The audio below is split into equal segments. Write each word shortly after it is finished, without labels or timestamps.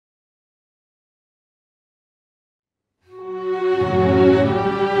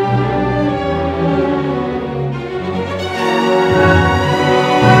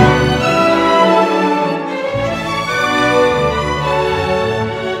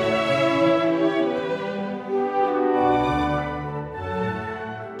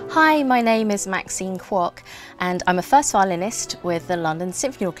Hi, my name is Maxine Kwok and I'm a first violinist with the London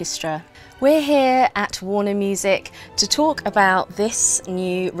Symphony Orchestra. We're here at Warner Music to talk about this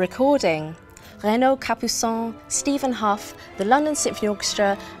new recording. Renaud Capuçon, Stephen Hough, the London Symphony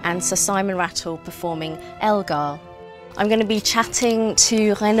Orchestra and Sir Simon Rattle performing Elgar. I'm going to be chatting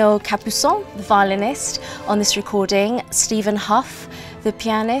to Renaud Capuçon, the violinist, on this recording, Stephen Hough, the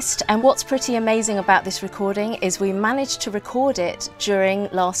pianist, and what's pretty amazing about this recording is we managed to record it during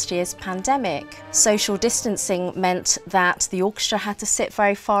last year's pandemic. Social distancing meant that the orchestra had to sit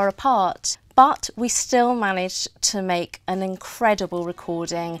very far apart, but we still managed to make an incredible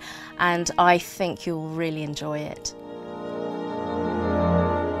recording and I think you'll really enjoy it.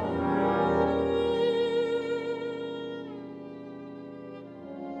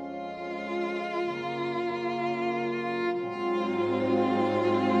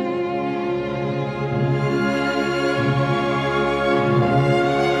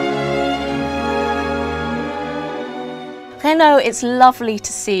 Renaud, it's lovely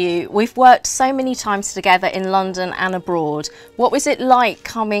to see you. We've worked so many times together in London and abroad. What was it like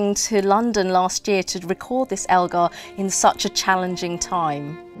coming to London last year to record this Elgar in such a challenging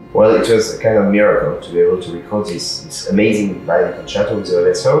time? Well, it was a kind of miracle to be able to record this amazing violin concerto with the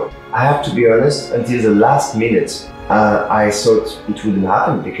orchestra. I have to be honest, until the last minute, I thought it wouldn't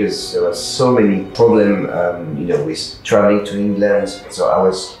happen because there was so many problems, with traveling to England. So I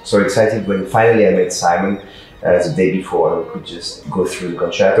was so excited when finally I met Simon. The day before, I could just go through the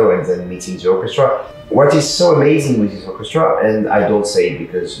concerto and then meeting the orchestra. What is so amazing with this orchestra, and I don't say it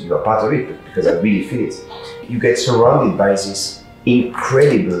because you are part of it, but because I really feel it, you get surrounded by this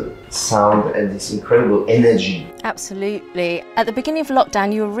incredible sound and this incredible energy. Absolutely. At the beginning of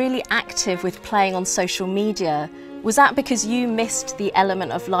lockdown, you were really active with playing on social media. Was that because you missed the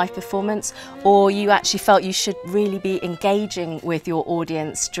element of live performance, or you actually felt you should really be engaging with your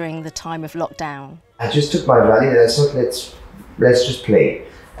audience during the time of lockdown? I just took my violin and I thought, let's just play.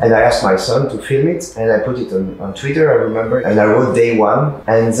 And I asked my son to film it and I put it on Twitter, I remember. And I wrote day 1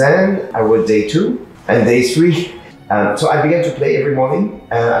 and then I wrote day 2 and day 3. So I began to play every morning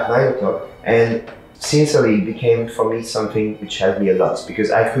at 9 o'clock. And sincerely, it became for me something which helped me a lot because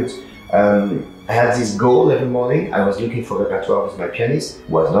I could, I had this goal every morning. I was looking for repertoire with my pianist,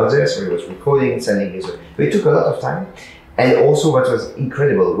 who was not there, so he was recording, sending his. But it took a lot of time. And also what was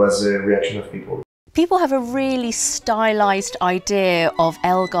incredible was the reaction of people. People have a really stylised idea of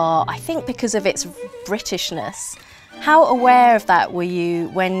Elgar, I think because of its Britishness. How aware of that were you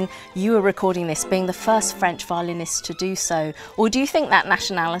when you were recording this, being the first French violinist to do so? Or do you think that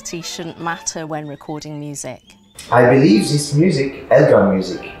nationality shouldn't matter when recording music? I believe this music, Elgar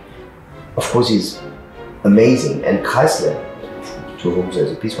music, of course is amazing, and Kreisler, to whom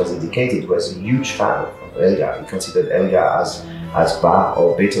the piece was dedicated, was a huge fan of Elgar. He considered Elgar as Bach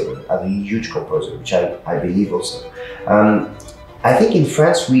or Beethoven, as a huge composer, which I believe also. I think in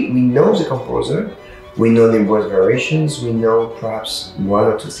France we know the composer, we know numerous variations, we know perhaps 1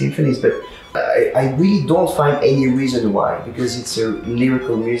 or 2 symphonies, but I really don't find any reason why, because it's a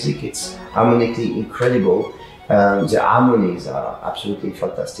lyrical music, it's harmonically incredible. The harmonies are absolutely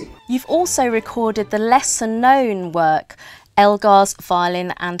fantastic. You've also recorded the lesser known work, Elgar's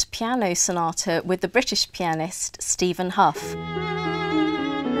Violin and Piano Sonata with the British pianist Stephen Hough.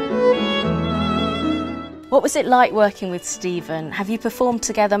 What was it like working with Stephen? Have you performed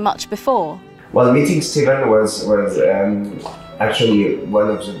together much before? Well, meeting Stephen was actually one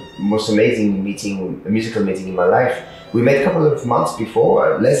of the most amazing musical meetings in my life. We met a couple of months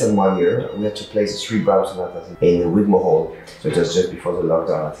before, less than 1 year. We had to play the 3 Violin Sonatas in Wigmore Hall, so it was just before the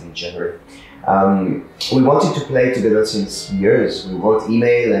lockdown, I think in January. We wanted to play together since years. We wrote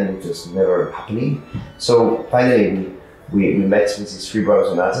email and it was never happening. So finally we met with these 3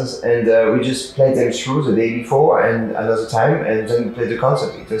 Violin Sonatas and we just played them through the day before and another time, and then we played the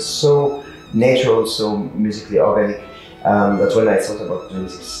concert. It was so natural, so musically organic. That when I thought about doing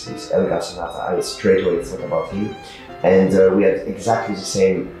this Elgar Sonata, I straight away thought about him. And we had exactly the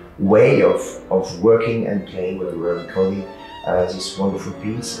same way of working and playing when we were recording this wonderful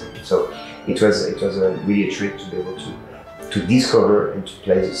piece. So it was really a treat to be able to discover and to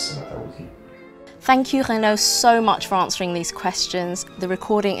play this sonata with him. Thank you, Renaud, so much for answering these questions. The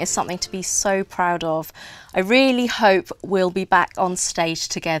recording is something to be so proud of. I really hope we'll be back on stage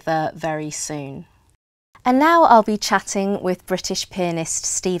together very soon. And now I'll be chatting with British pianist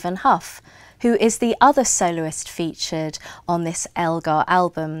Stephen Hough, who is the other soloist featured on this Elgar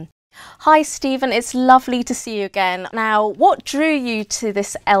album. Hi Stephen, it's lovely to see you again. Now, what drew you to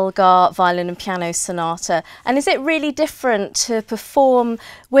this Elgar Violin and Piano Sonata? And is it really different to perform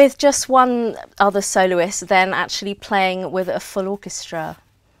with just one other soloist than actually playing with a full orchestra?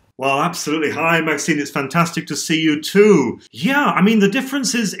 Well, absolutely. Hi, Maxine. It's fantastic to see you too. Yeah, I mean, the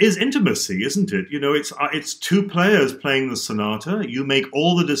difference is intimacy, isn't it? You know, it's two players playing the sonata. You make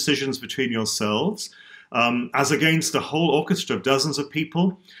all the decisions between yourselves, as against a whole orchestra of dozens of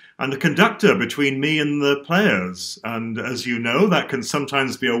people, and the conductor between me and the players. And as you know, that can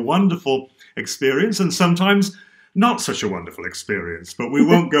sometimes be a wonderful experience and sometimes not such a wonderful experience, but we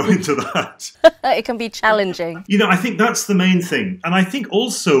won't go into that. It can be challenging. You know, I think that's the main thing. And I think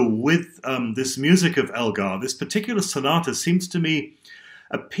also with this music of Elgar, this particular sonata seems to me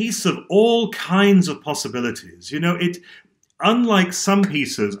a piece of all kinds of possibilities. You know, unlike some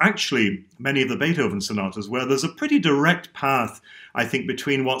pieces, actually many of the Beethoven sonatas, where there's a pretty direct path, I think,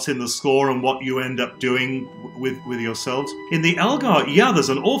 between what's in the score and what you end up doing with yourselves. In the Elgar, yeah, there's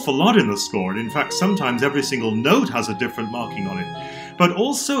an awful lot in the score. And in fact, sometimes every single note has a different marking on it. But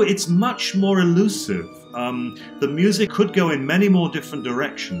also, it's much more elusive. The music could go in many more different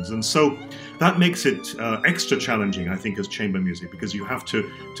directions. And so that makes it extra challenging, I think, as chamber music, because you have to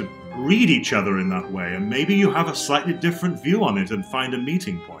read each other in that way. And maybe you have a slightly different view on it and find a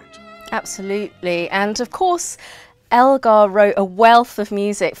meeting point. Absolutely. And of course, Elgar wrote a wealth of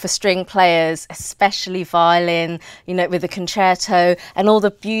music for string players, especially violin, you know, with the concerto and all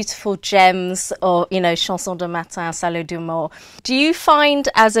the beautiful gems of, you know, Chanson de Matin, Salut du Mort. Do you find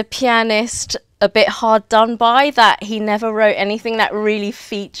as a pianist a bit hard done by that he never wrote anything that really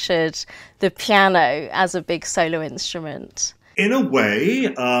featured the piano as a big solo instrument? In a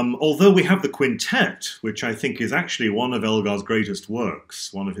way, although we have the quintet, which I think is actually one of Elgar's greatest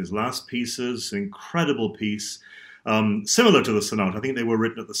works, one of his last pieces, incredible piece, similar to the sonata. I think they were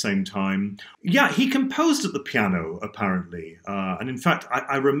written at the same time. Yeah, he composed at the piano, apparently. And in fact,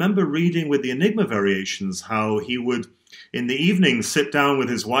 I remember reading with the Enigma variations how he would, in the evening, sit down with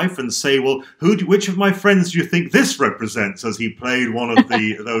his wife and say, well, which of my friends do you think this represents, as he played one of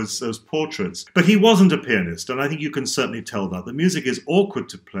those portraits. But he wasn't a pianist, and I think you can certainly tell that. The music is awkward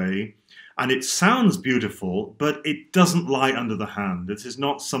to play, and it sounds beautiful, but it doesn't lie under the hand. It is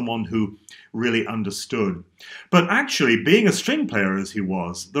not someone who really understood. But actually, being a string player as he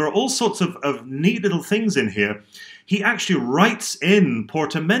was, there are all sorts of neat little things in here. He actually writes in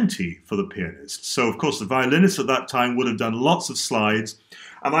portamenti for the pianist. So, of course, the violinist at that time would have done lots of slides.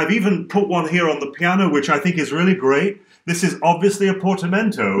 And I've even put one here on the piano, which I think is really great. This is obviously a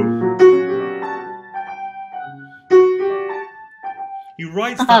portamento. He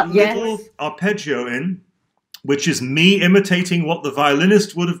writes that little arpeggio in, which is me imitating what the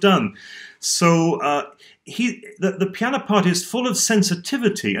violinist would have done. So the piano part is full of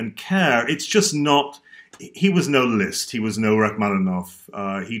sensitivity and care. It's just not, he was no Liszt, he was no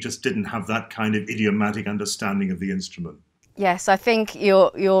Rachmaninoff. He just didn't have that kind of idiomatic understanding of the instrument. Yes, I think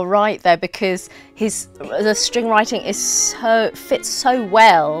you're right there, because the string writing fits so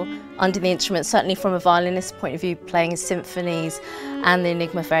well under the instrument, certainly from a violinist's point of view, playing his symphonies and the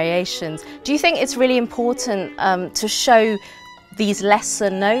Enigma variations. Do you think it's really important to show these lesser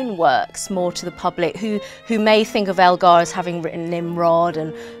known works more to the public who may think of Elgar as having written Nimrod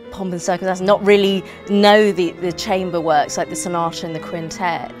and Pomp and Circumstance, not really know the chamber works like the sonata and the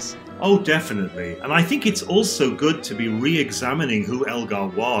quintet? Oh, definitely. And I think it's also good to be re-examining who Elgar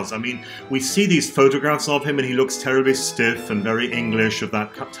was. I mean, we see these photographs of him and he looks terribly stiff and very English of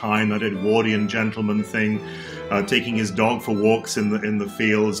that time, that Edwardian gentleman thing, taking his dog for walks in the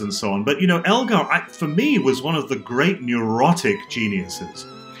fields and so on. But, you know, Elgar, for me, was one of the great neurotic geniuses.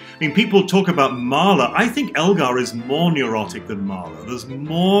 I mean, people talk about Mahler. I think Elgar is more neurotic than Mahler. There's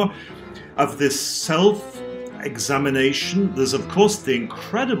more of this self-examination. There's, of course, the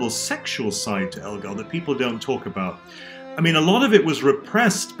incredible sexual side to Elgar that people don't talk about. I mean, a lot of it was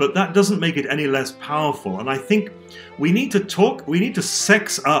repressed, but that doesn't make it any less powerful. And I think we need to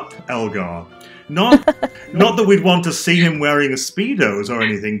sex up Elgar. Not that we'd want to see him wearing a Speedos or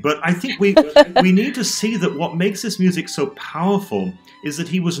anything, but I think we need to see that what makes this music so powerful is that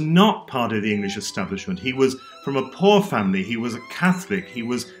he was not part of the English establishment. He was from a poor family, he was a Catholic, he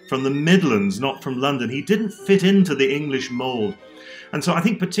was from the Midlands, not from London. He didn't fit into the English mould. And so I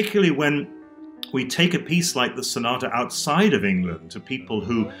think particularly when we take a piece like the sonata outside of England to people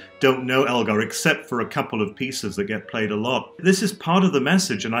who don't know Elgar except for a couple of pieces that get played a lot, this is part of the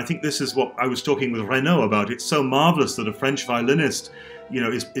message, and I think this is what I was talking with Renaud about. It's so marvelous that a French violinist, you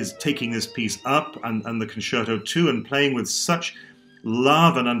know, is taking this piece up and the concerto too, and playing with such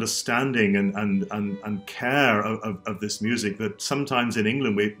love and understanding and care of this music that sometimes in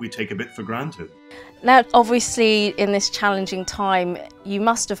England we take a bit for granted. Now, obviously, in this challenging time, you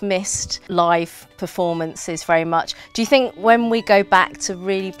must have missed live performances very much. Do you think when we go back to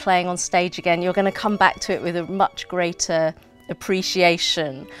really playing on stage again, you're going to come back to it with a much greater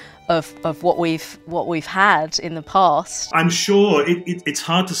appreciation of what we've had in the past. I'm sure it's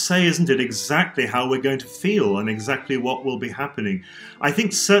hard to say, isn't it, exactly how we're going to feel and exactly what will be happening. I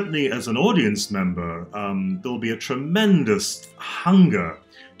think certainly as an audience member, there'll be a tremendous hunger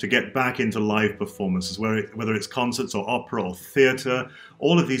to get back into live performances, whether it's concerts or opera or theatre.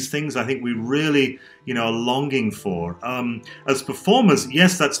 All of these things I think we really, are longing for. As performers,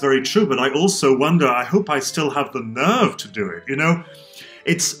 yes, that's very true, but I also wonder, I hope I still have the nerve to do it,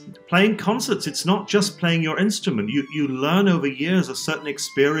 It's playing concerts, it's not just playing your instrument. You learn over years a certain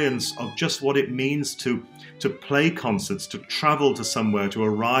experience of just what it means to play concerts, to travel to somewhere, to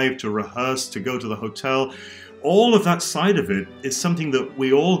arrive, to rehearse, to go to the hotel. All of that side of it is something that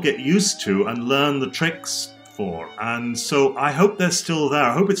we all get used to and learn the tricks for. And so I hope they're still there.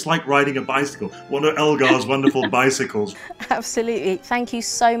 I hope it's like riding a bicycle. One of Elgar's wonderful bicycles. Absolutely. Thank you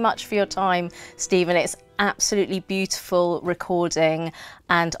so much for your time, Stephen. It's absolutely beautiful recording,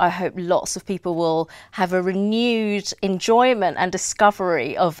 and I hope lots of people will have a renewed enjoyment and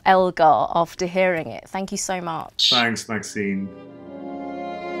discovery of Elgar after hearing it. Thank you so much. Thanks, Maxine.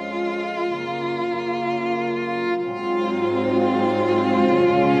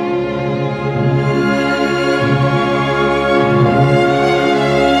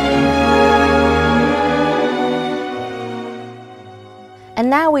 And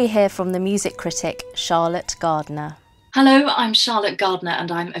now we hear from the music critic, Charlotte Gardner. Hello, I'm Charlotte Gardner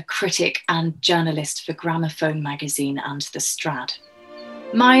and I'm a critic and journalist for Gramophone magazine and the Strad.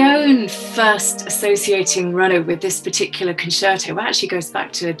 My own first associating Renaud with this particular concerto actually goes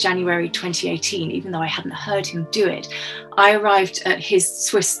back to January 2018, even though I hadn't heard him do it. I arrived at his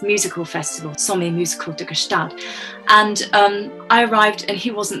Swiss musical festival, Sommet Musical de Gstaad, and I arrived and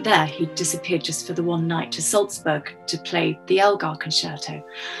he wasn't there. He disappeared just for the one night to Salzburg to play the Elgar Concerto.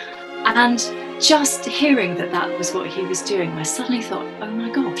 And just hearing that that was what he was doing, I suddenly thought, oh my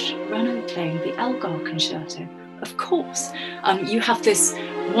gosh, Renaud playing the Elgar Concerto. Of course, you have this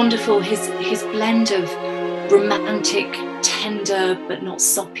wonderful, his blend of romantic, tender, but not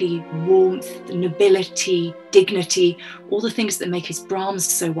soppy warmth, nobility, dignity, all the things that make his Brahms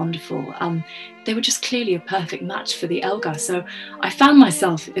so wonderful. They were just clearly a perfect match for the Elgar. So I found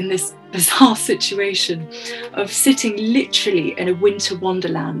myself in this bizarre situation of sitting literally in a winter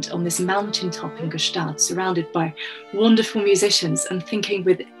wonderland on this mountaintop in Gstaad, surrounded by wonderful musicians, and thinking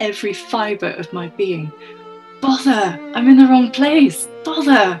with every fibre of my being, bother, I'm in the wrong place,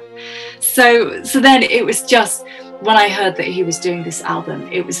 bother. So then it was just, when I heard that he was doing this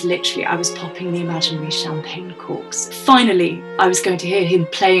album, it was literally, I was popping the imaginary champagne corks. Finally, I was going to hear him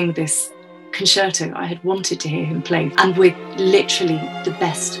playing this concerto I had wanted to hear him play, and with literally the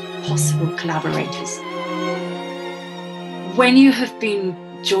best possible collaborators. When you have been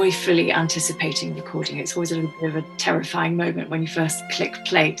joyfully anticipating recording, it's always a little bit of a terrifying moment when you first click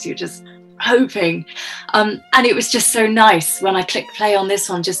play, because you're just hoping. And it was just so nice when I clicked play on this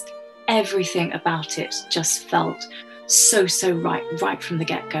one, just everything about it just felt so right from the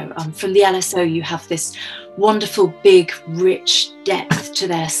get-go. From the LSO, you have this wonderful, big, rich depth to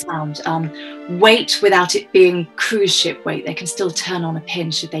their sound. Weight without it being cruise ship weight. They can still turn on a pin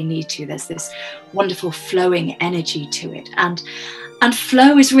should they need to. There's this wonderful flowing energy to it. And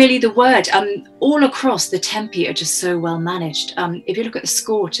flow is really the word. All across, the tempi are just so well managed. If you look at the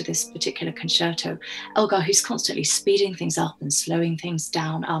score to this particular concerto, Elgar, who's constantly speeding things up and slowing things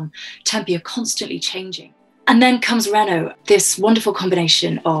down, tempi are constantly changing. And then comes Renaud, this wonderful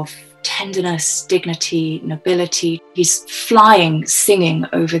combination of tenderness, dignity, nobility. He's flying, singing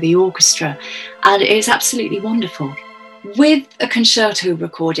over the orchestra, and it's absolutely wonderful. With a concerto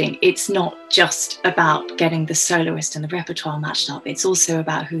recording, it's not just about getting the soloist and the repertoire matched up, it's also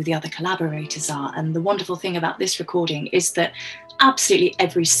about who the other collaborators are. And the wonderful thing about this recording is that absolutely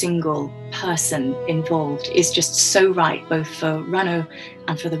every single person involved is just so right, both for Renaud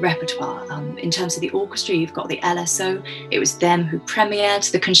and for the repertoire. In terms of the orchestra, you've got the LSO. It was them who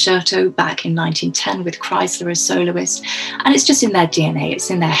premiered the concerto back in 1910 with Chrysler as soloist. And it's just in their DNA, it's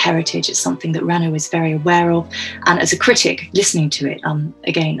in their heritage. It's something that Renaud is very aware of. And as a critic listening to it,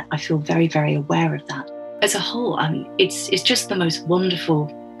 again, I feel very, very aware of that. As a whole, it's just the most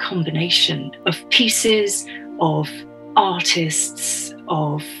wonderful combination of pieces, of artists,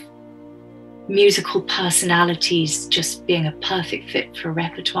 of musical personalities, just being a perfect fit for a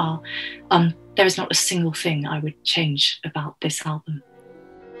repertoire. There is not a single thing I would change about this album.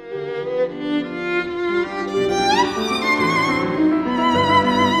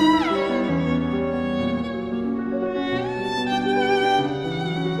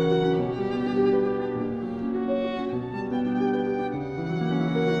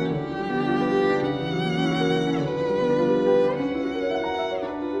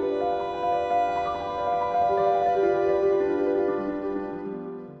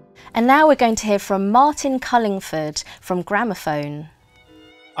 And now we're going to hear from Martin Cullingford from Gramophone.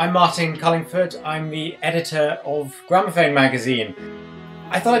 I'm Martin Cullingford, I'm the editor of Gramophone magazine.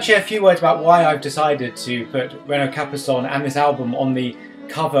 I thought I'd share a few words about why I've decided to put Renaud Capuçon and this album on the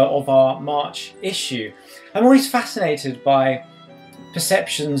cover of our March issue. I'm always fascinated by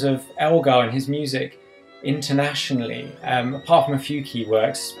perceptions of Elgar and his music internationally, apart from a few key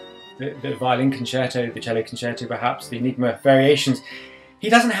works, the Violin Concerto, the Cello Concerto perhaps, the Enigma Variations. He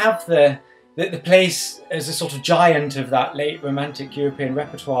doesn't have the place as a sort of giant of that late Romantic European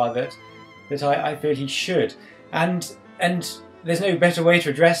repertoire that I feel he should. And there's no better way to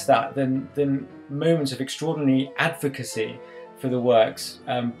address that than moments of extraordinary advocacy for the works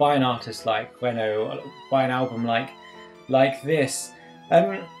by an artist like Renaud, by an album like this.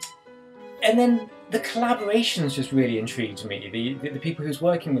 And then the collaborations just really intrigued me. The people who's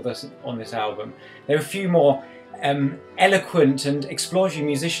working with us on this album, there are a few more eloquent and exploratory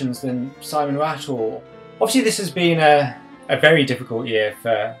musicians than Simon Rattle. Obviously this has been a very difficult year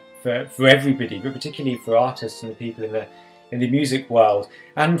for everybody, but particularly for artists and the people in the music world.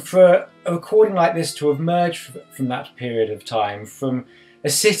 And for a recording like this to emerge from that period of time, from a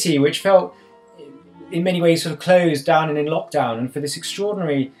city which felt in many ways sort of closed down and in lockdown, and for this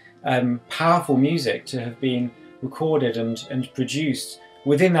extraordinary powerful music to have been recorded and produced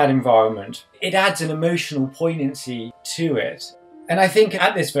within that environment, it adds an emotional poignancy to it. And I think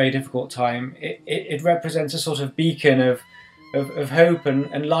at this very difficult time, it represents a sort of beacon of hope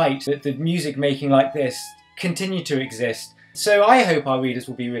and light that the music making like this continue to exist. So I hope our readers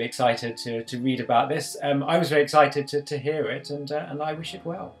will be really excited to read about this. I was very excited to hear it, and I wish it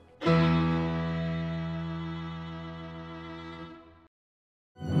well.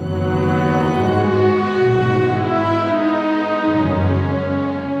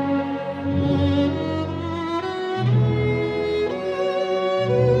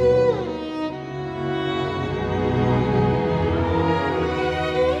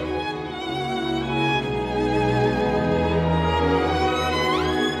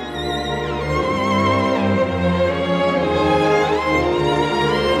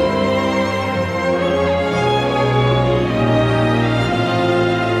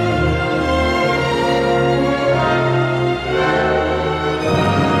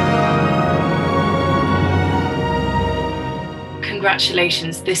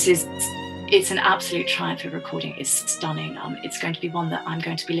 Congratulations, it's an absolute triumph of recording. It's stunning. It's going to be one that I'm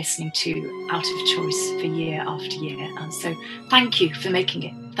going to be listening to out of choice for year after year. So thank you for making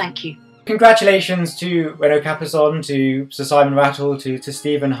it. Thank you. Congratulations to Renaud Capuçon, to Sir Simon Rattle, to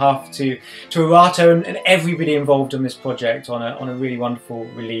Stephen Hough, to Arato and everybody involved in this project on a really wonderful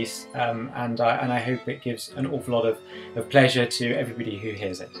release. And I hope it gives an awful lot of pleasure to everybody who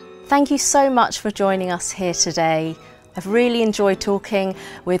hears it. Thank you so much for joining us here today. I've really enjoyed talking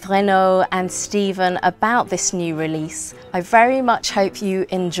with Renaud and Stephen about this new release. I very much hope you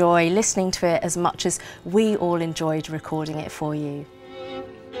enjoy listening to it as much as we all enjoyed recording it for you.